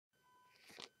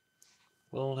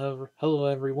Well, hello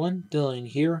everyone, Dylan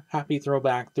here. Happy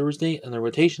Throwback Thursday, and the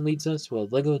rotation leads us to a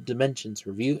LEGO Dimensions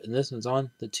review, and this one's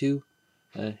on the two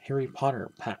Harry Potter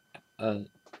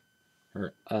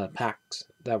packs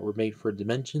that were made for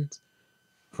Dimensions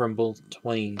from both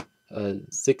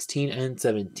 2016 and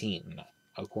 17,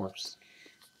 of course.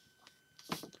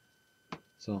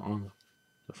 So on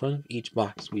the front of each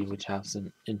box, we which have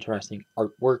some interesting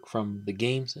artwork from the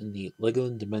games and the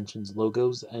LEGO Dimensions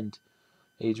logos and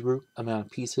age group amount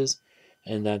of pieces,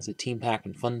 and that's a team pack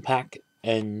and fun pack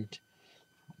and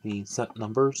the set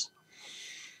numbers.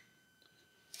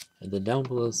 And then down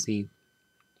below see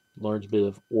large bit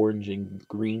of orange and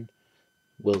green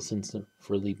Wilson's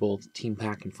for the both team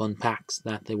pack and fun packs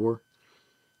that they were,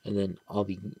 and then all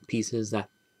the pieces that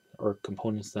or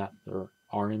components that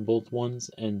are in both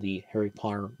ones, and the Harry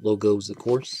Potter logos, of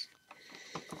course.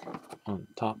 On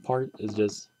the top part is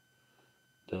just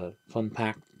the fun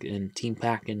pack and team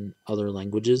pack in other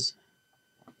languages,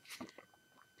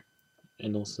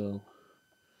 and also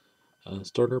a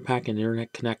starter pack and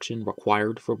internet connection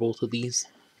required for both of these.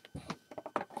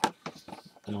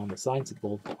 And on the sides of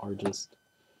both are just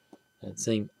that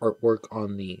same artwork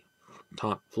on the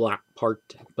top flat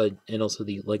part, and also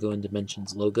the LEGO and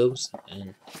Dimensions logos.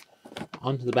 And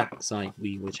onto the back side,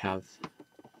 we which have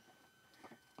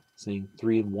saying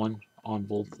 3-in-1 on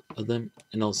both of them,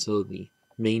 and also the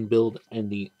main build and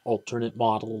the alternate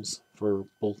models for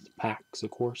both packs,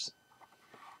 of course.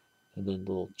 And then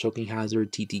little choking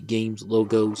hazard, TT Games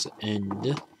logos,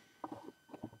 and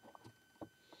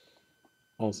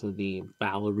also the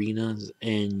ballerinas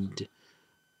and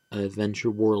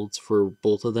adventure worlds for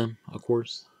both of them, of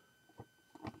course.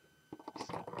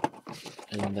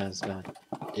 And that's about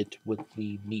it with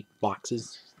the meat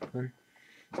boxes.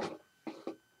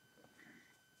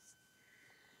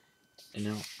 And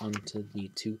now onto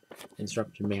the two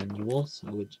instruction manuals,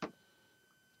 which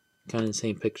kind of the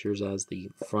same pictures as the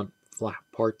front flat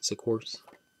parts, of course.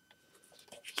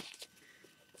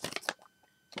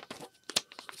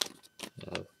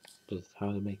 Just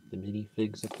how to make the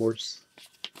minifigs, of course.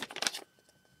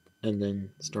 And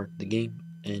then start the game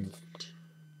and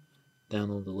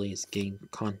download the latest game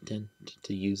content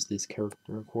to use this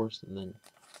character, of course, and then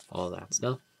all that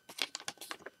stuff.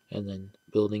 And then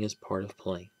building as part of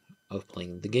playing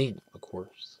the game, of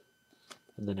course.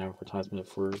 And then advertisement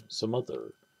for some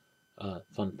other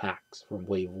fun packs from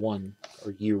Wave 1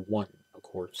 or Year 1, of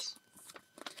course.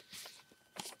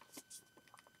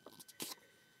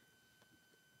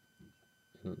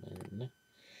 And then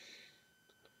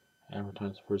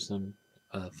advertisement for some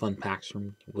fun packs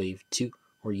from Wave 2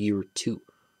 or Year 2,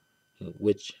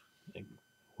 which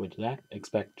that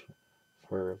expect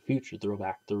for a future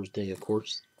Throwback Thursday, of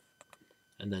course.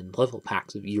 And then level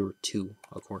packs of Year 2,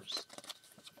 of course.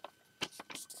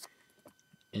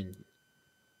 And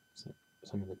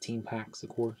some of the team packs, of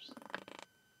course.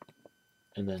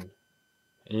 And then,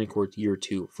 of course, Year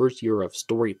 2, first year of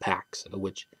story packs, of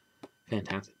which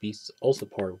Fantastic Beasts also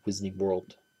part of Wizarding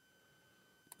World.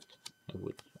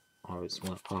 Which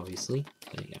obviously,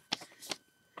 yeah.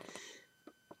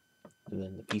 And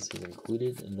then the pieces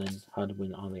included, and then how to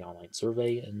win on the online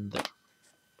survey, and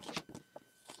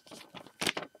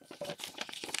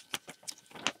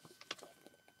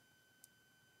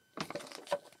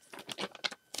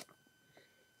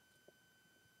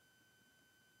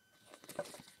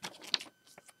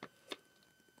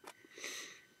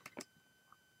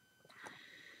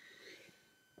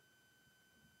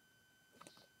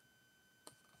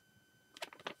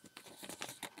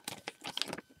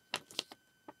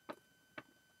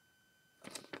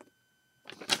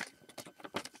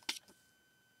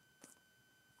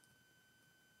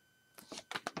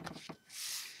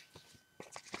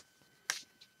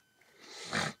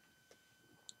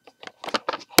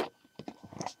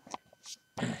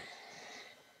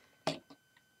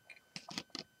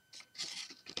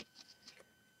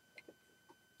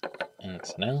And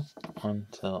so now, on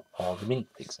to all the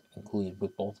minifigs included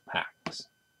with both packs.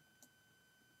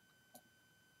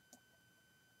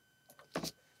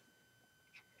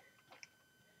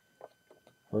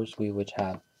 First, we which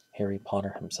have Harry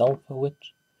Potter himself,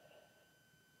 which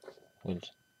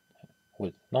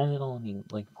with not only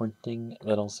like printing,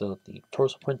 but also the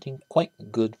torso printing, quite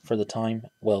good for the time.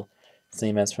 Well,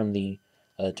 same as from the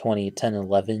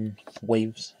 2010-11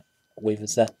 wave of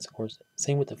sets, of course.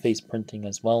 Same with the face printing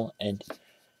as well, and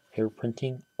hair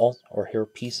printing, or hair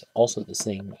piece, also the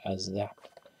same as that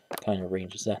kind of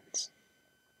range of sets.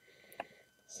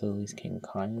 So these can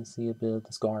kind of see a bit of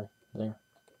the scar there.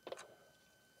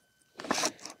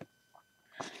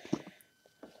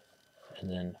 And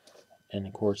then, and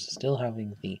of course, still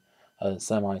having the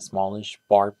semi-smallish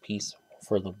bar piece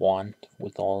for the wand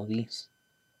with all of these.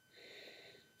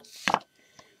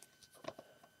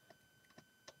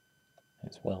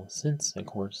 As well, since, of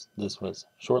course, this was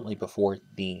shortly before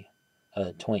the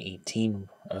 2018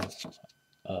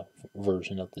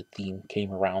 version of the theme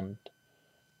came around,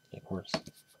 of course.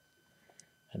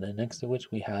 And then next to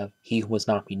which we have He Who Was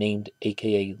Not Be Named,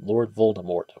 aka Lord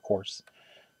Voldemort, of course,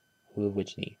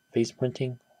 which the face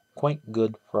printing, quite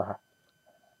good for her,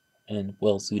 and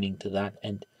well suiting to that.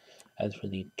 And as for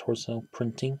the torso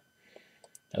printing,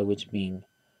 which being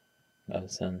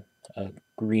some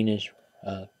greenish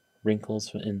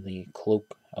wrinkles in the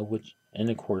cloak, which, and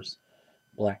of course,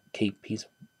 black cape piece,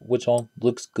 which all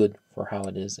looks good for how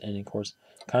it is, and of course,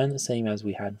 kind of the same as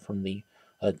we had from the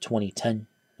 2010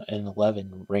 and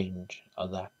 11 range of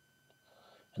that.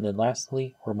 And then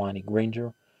lastly, Hermione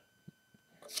Granger,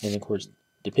 and of course,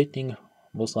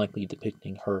 most likely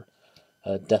depicting her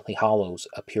Deathly Hallows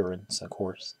appearance, of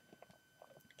course,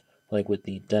 like with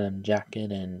the denim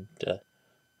jacket and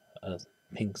a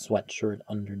pink sweatshirt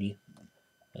underneath,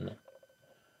 and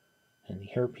the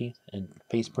hairpiece and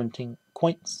face printing,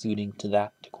 quite suiting to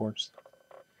that, of course.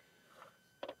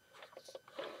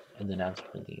 And then as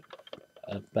for the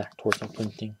back torso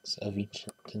printings of each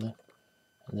to them,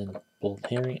 and then both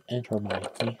Harry and Hermione,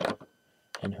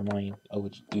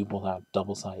 which do both have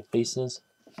double-sided faces.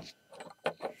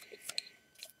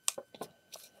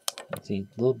 Let's see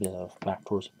a little bit of back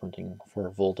torso printing for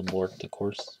Voldemort, of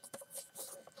course.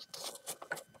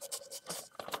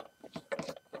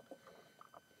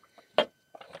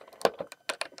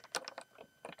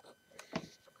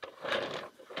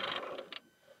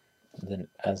 And then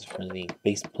as for the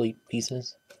base plate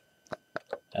pieces,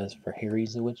 as for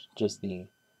Harry's, which just the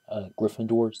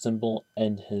Gryffindor symbol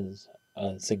and his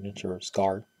signature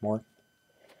scar mark.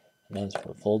 And as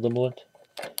for Voldemort,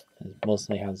 it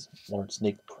mostly has large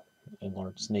snake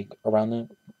around it,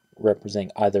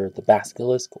 representing either the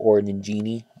basilisk or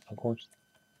Nagini, of course.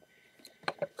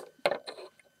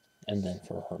 And then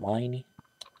for Hermione,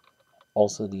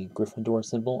 also the Gryffindor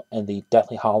symbol and the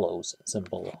Deathly Hallows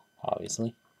symbol,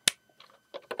 obviously.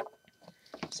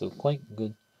 So quite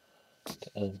good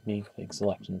big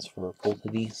selections for both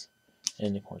of these.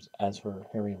 And of course, as for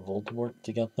Harry and Voldemort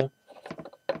together,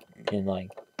 can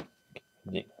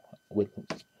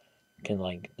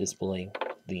display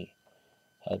the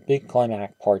big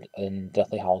climax part in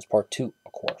Deathly Hallows Part 2,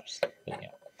 of course. But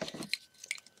yeah,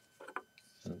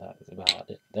 and that is about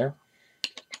it there.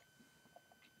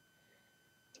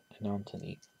 And on to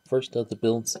the first of the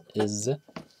builds is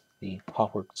the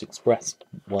Hogwarts Express.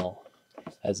 Well,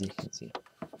 as you can see,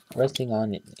 resting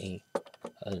on a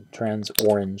trans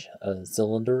orange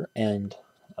cylinder and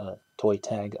a toy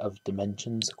tag of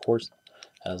dimensions, of course,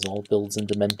 as all builds in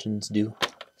dimensions do.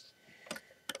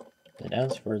 And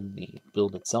as for the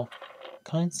build itself,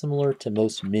 kind of similar to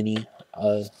most mini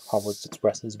Hogwarts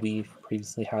Expresses we've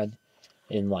previously had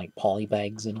in like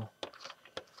polybags and all.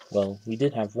 Well, we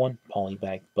did have one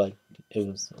polybag, but it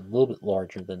was a little bit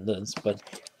larger than this, but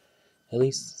at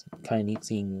least kind of neat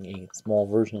seeing a small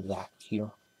version of that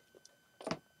here.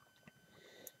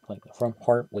 Like the front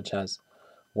part, which has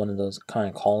one of those kind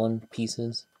of column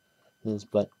pieces,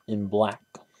 but in black,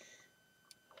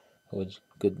 which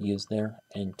good use there.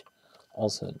 And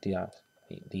also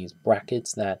these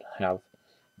brackets that have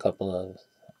a couple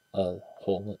of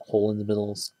hole in the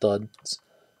middle studs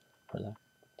for that,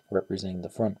 representing the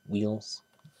front wheels.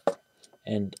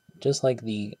 And just like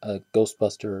the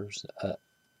Ghostbusters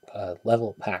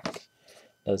level pack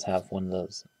does have one of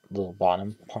those little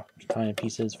bottom kind of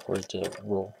pieces for it to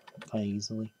roll kind of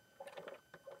easily,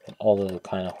 although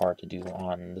kind of hard to do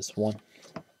on this one.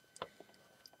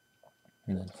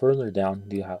 And then further down,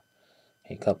 you have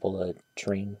a couple of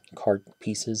train cart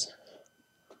pieces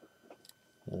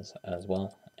as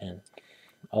well, and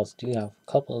also do have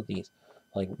a couple of these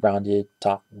like rounded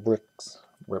top bricks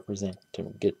represent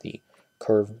to get the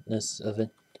curvedness of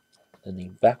it. Then the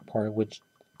back part of which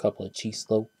a couple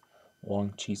of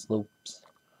long cheese slopes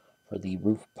for the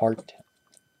roof part,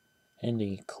 and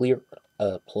a clear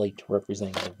plate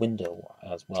representing the window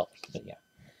as well. But yeah,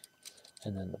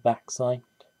 and then the back side,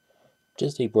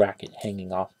 just a bracket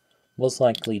hanging off, most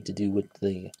likely to do with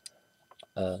the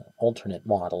alternate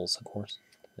models, of course.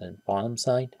 Then bottom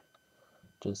side,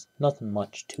 just nothing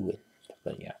much to it,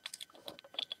 but yeah.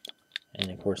 And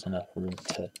of course enough room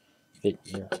to fit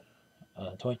your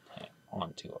toy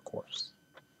onto, of course.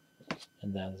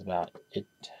 And that is about it.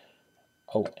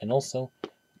 Oh, and also a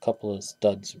couple of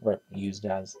studs used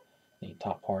as the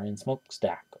top part and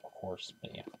smokestack, of course,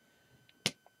 but yeah.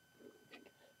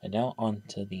 And now on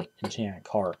to the enchanted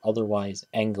car, otherwise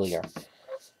Anglia.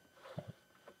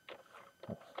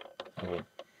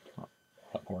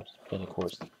 of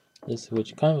course, this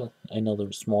which kind of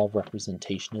another small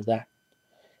representation of that.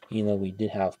 You know, we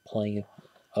did have plenty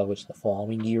of which the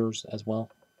following years as well.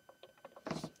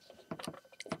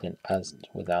 And as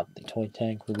without the toy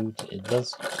tank reboot, it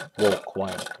does work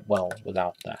quite well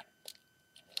without that.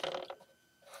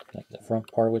 Like the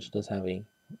front part, which does have a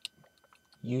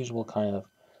usual kind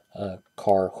of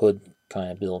car hood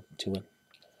kind of build to it,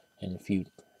 and a few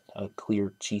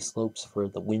clear G-slopes for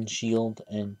the windshield,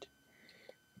 and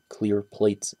clear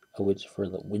plates which for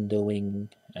the windowing,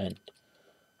 and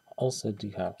also do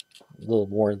have a little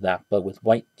more of that, but with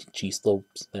white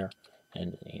G-slopes there,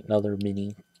 and another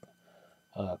mini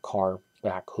car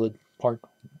back hood part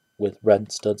with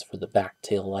red studs for the back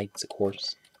tail lights, of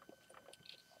course.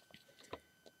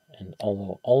 And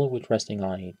all of which resting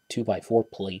on a 2x4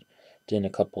 plate, then a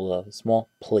couple of small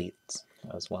plates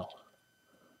as well.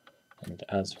 And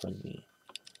as for the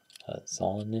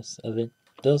solidness of it,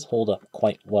 does hold up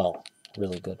quite well,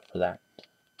 really good for that,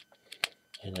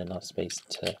 and enough space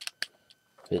to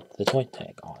fit the toy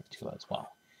tank onto as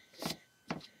well.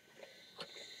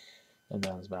 And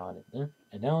that was about it there.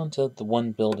 And now onto the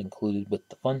one build included with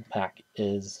the fun pack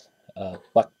is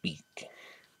Buckbeak.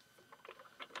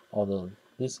 Although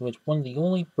this is one of the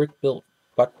only brick-built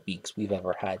Buckbeaks we've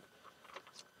ever had.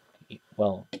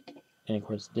 Well, and of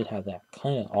course did have that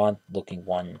kind of odd-looking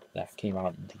one that came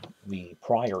out in the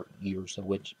prior years of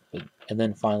which, and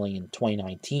then finally in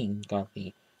 2019 got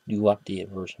the new updated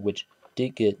version, which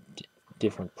did get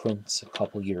different prints a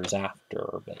couple years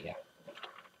after, but yeah.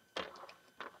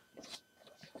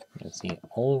 You see,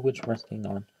 all of which resting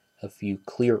on a few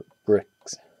clear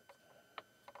bricks.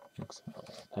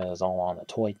 That is all on the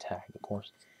toy tag, of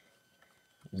course.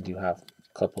 You do have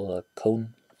a couple of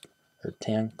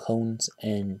tan cones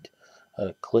and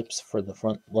clips for the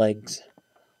front legs.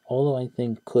 Although I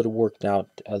think could have worked out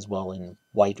as well in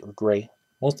white or gray.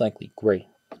 Most likely gray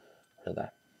for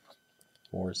that.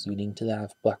 More suiting to that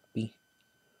of Buckbeak.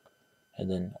 And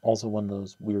then also one of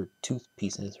those weird tooth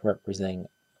pieces representing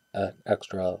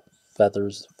extra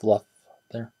feathers, fluff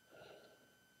there.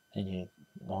 And a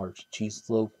large cheese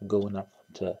slope going up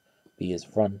to be his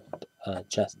front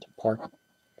chest part.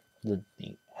 The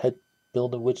head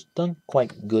build of which done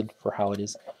quite good for how it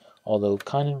is, although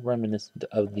kind of reminiscent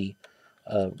of the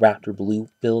Raptor Blue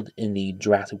build in the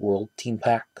Jurassic World team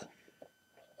pack.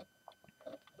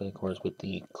 But of course with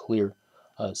the clear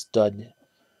stud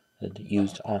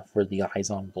used for the eyes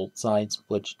on both sides,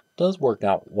 which does work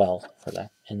out well for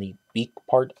that. And the beak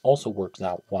part also works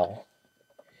out well.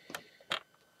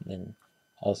 And then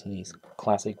also these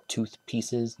classic tooth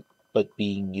pieces, but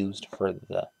being used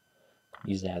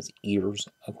as ears,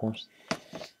 of course.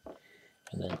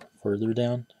 And then further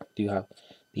down, do you have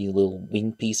the little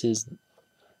wing pieces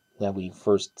that we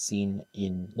first seen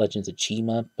in Legends of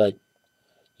Chima, but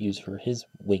used for his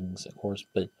wings, of course.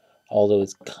 But although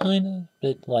it's kind of a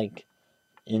bit like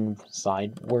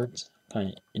kind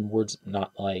of inwards,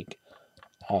 not like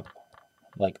up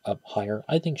higher.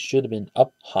 I think should have been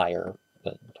up higher,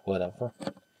 but whatever.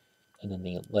 And then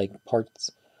the leg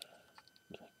parts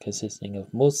consisting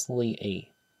of mostly a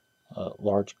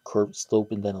large curved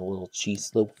slope and then a little cheese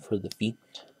slope for the feet.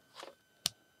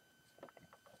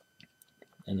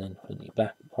 And then for the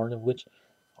back part of which,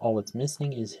 all it's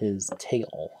missing is his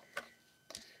tail,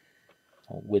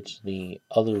 which the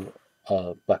other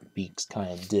Buckbeaks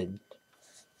kind of did.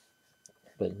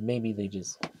 But maybe they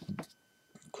just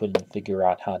couldn't figure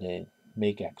out how to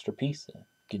make extra pieces,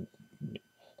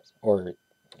 or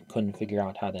couldn't figure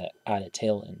out how to add a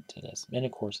tail into this. And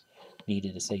of course,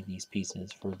 needed to save these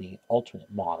pieces for the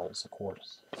alternate models, of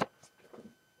course.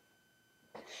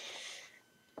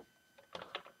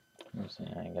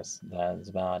 I guess that's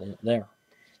about it there.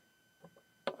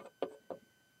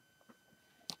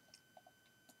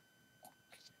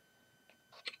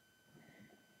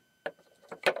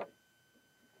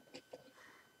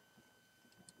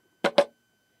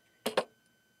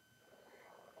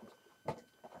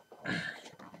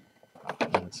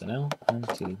 And so now on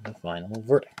to the final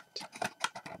verdict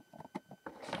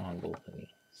on both of these.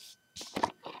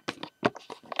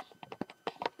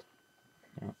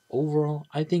 Overall,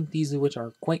 I think these which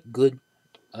are quite good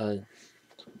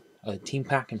team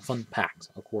pack and fun packs,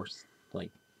 of course.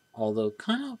 Like, although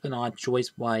kind of an odd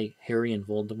choice why Harry and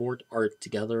Voldemort are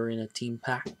together in a team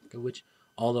pack, which,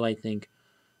 although I think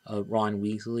Ron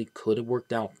Weasley could have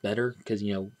worked out better, because,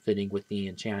 fitting with the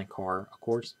Enchanted Car, of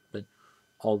course. But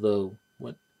although,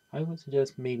 what I would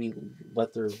suggest maybe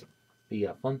let there be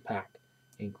a fun pack,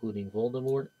 including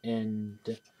Voldemort and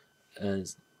a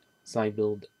side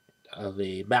build of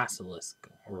a Basilisk,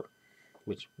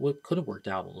 which could have worked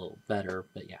out a little better,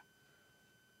 but yeah.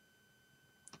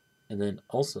 And then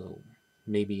also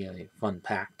maybe a fun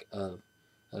pack of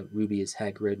Rubius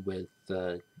Hagrid with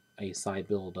a side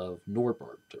build of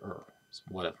Norbert or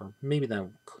whatever. Maybe that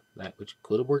which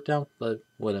could have worked out, but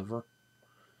whatever.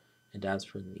 And as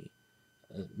for the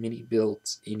mini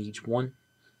builds in each one,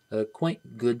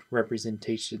 quite good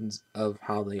representations of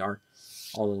how they are.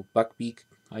 Although Buckbeak,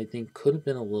 I think, could have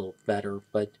been a little better,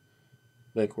 but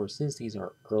of course, since these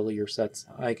are earlier sets,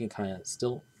 I can kind of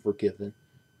still forgive it.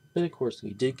 But of course,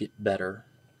 we did get better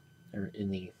in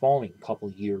the following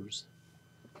couple years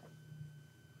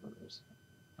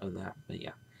of that. But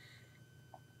yeah,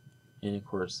 and of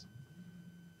course,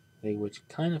 they would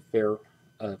kind of fair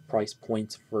price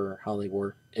points for how they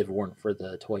were if it weren't for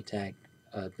the toy tag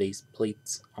base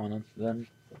plates on them.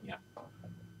 But yeah,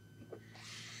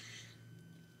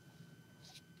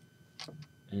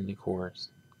 and of course,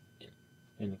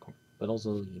 but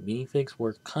also the minifigs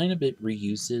were kind of bit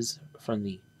reuses from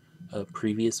the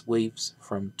previous waves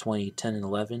from 2010 and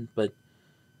 11, but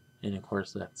and of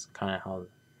course that's kind of how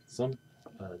some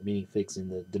minifigs in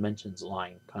the Dimensions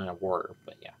line kind of were.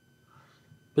 But yeah,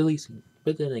 but at least,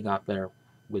 but then they got better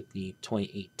with the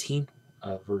 2018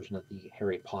 version of the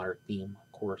Harry Potter theme,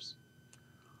 of course.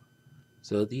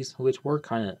 So these, which were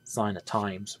kind of sign of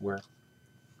times where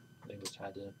they just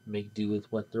had to make do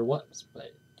with what there was.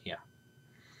 But yeah,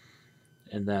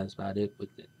 and that's about it with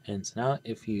it. And so now,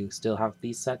 if you still have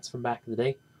these sets from back in the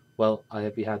day, well, I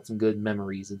hope you had some good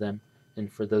memories of them.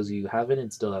 And for those of you who haven't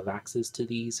and still have access to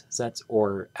these sets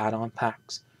or add-on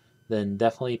packs, then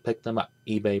definitely pick them up.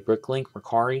 eBay, Bricklink,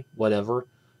 Mercari, whatever.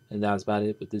 And that's about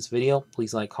it with this video.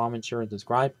 Please like, comment, share, and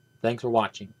subscribe. Thanks for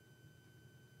watching.